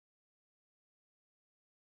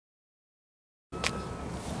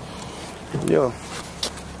Yo,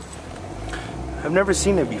 I've never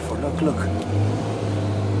seen it before. Look.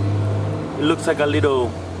 It looks like a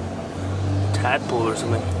little tadpole or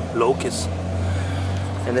something, locust.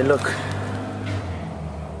 And then look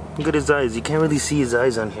at his eyes. You can't really see his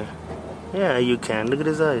eyes on here. Yeah, you can. Look at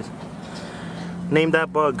his eyes. Name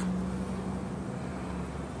that bug.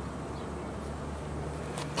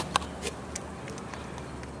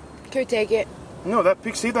 Can we take it? No, that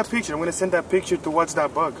picture. See that picture? I'm gonna send that picture to what's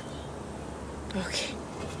that bug. Okay.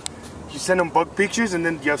 You send them bug pictures, and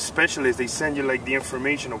then you have specialists. They send you like the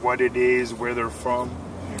information of what it is, where they're from.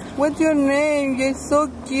 What's your name? You're so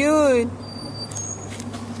cute.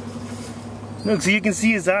 Look, so you can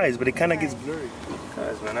see his eyes, but it kind of gets blurry.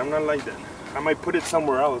 Guys, man, I'm not like that. I might put it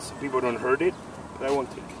somewhere else so people don't hurt it, but I won't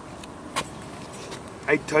take it.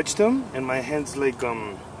 I touched him, and my hand's like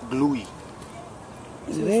gluey.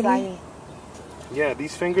 Really? Yeah,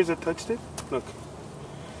 these fingers that touched it, look,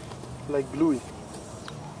 like gluey.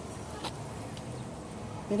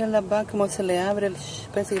 Mira la vaca como se le abre el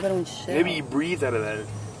parece que fuera un shell. Maybe you breathe out of that.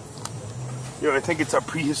 Yo, I think it's a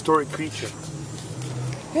prehistoric creature.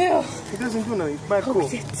 Ew. He doesn't do nothing. He's mad cool.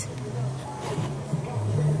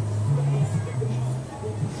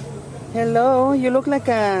 Hello, you look like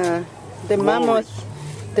the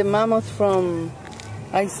mammoth from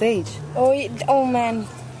Ice Age. Oh man.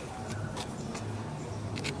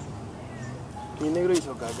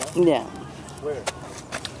 Yeah. Where?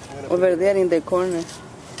 Over there in the corner.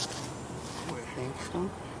 So.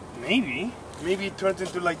 Maybe it turns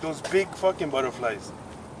into like those big fucking butterflies.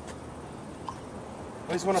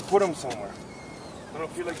 I just want to put them somewhere. I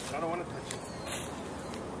don't want to touch it.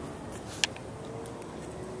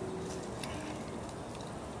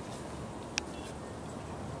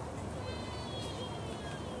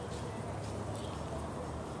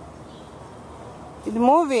 It's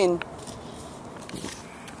moving.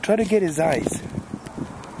 Try to get his eyes.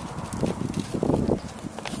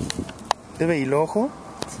 ¿Te ve el ojo?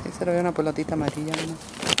 Sí, se le ve una pelotita amarilla. ¿No?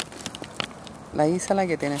 La isla la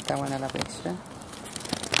que tiene está buena la pesca.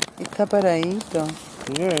 Está paradito.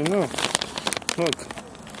 Yeah, I know. Look.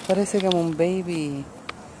 Parece como un baby.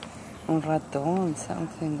 Un ratón.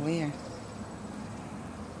 Something weird.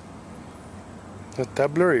 Está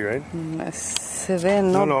blurry, right? Se ve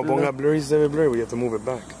no. No, ponga blurry, se ve blurry. We have to move it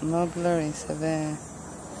back. No blurry, se ve.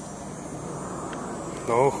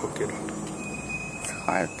 No ojo, kiddo. It's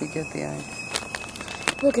hard to get the eyes.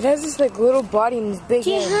 Look, it has this like little body and this big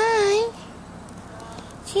head. Hi.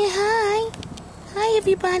 Say hi. Hi,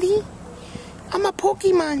 everybody. I'm a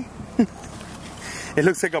Pokemon. It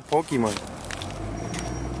looks like a Pokemon.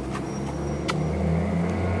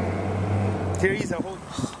 Here he's a whole...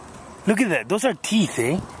 Look at that. Those are teeth,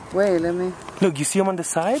 eh? Wait, let me... Look, you see them on the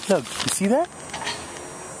side? Look, you see that?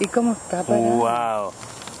 ¿Y cómo está parado? Wow.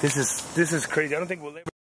 This is crazy. I don't think we'll ever...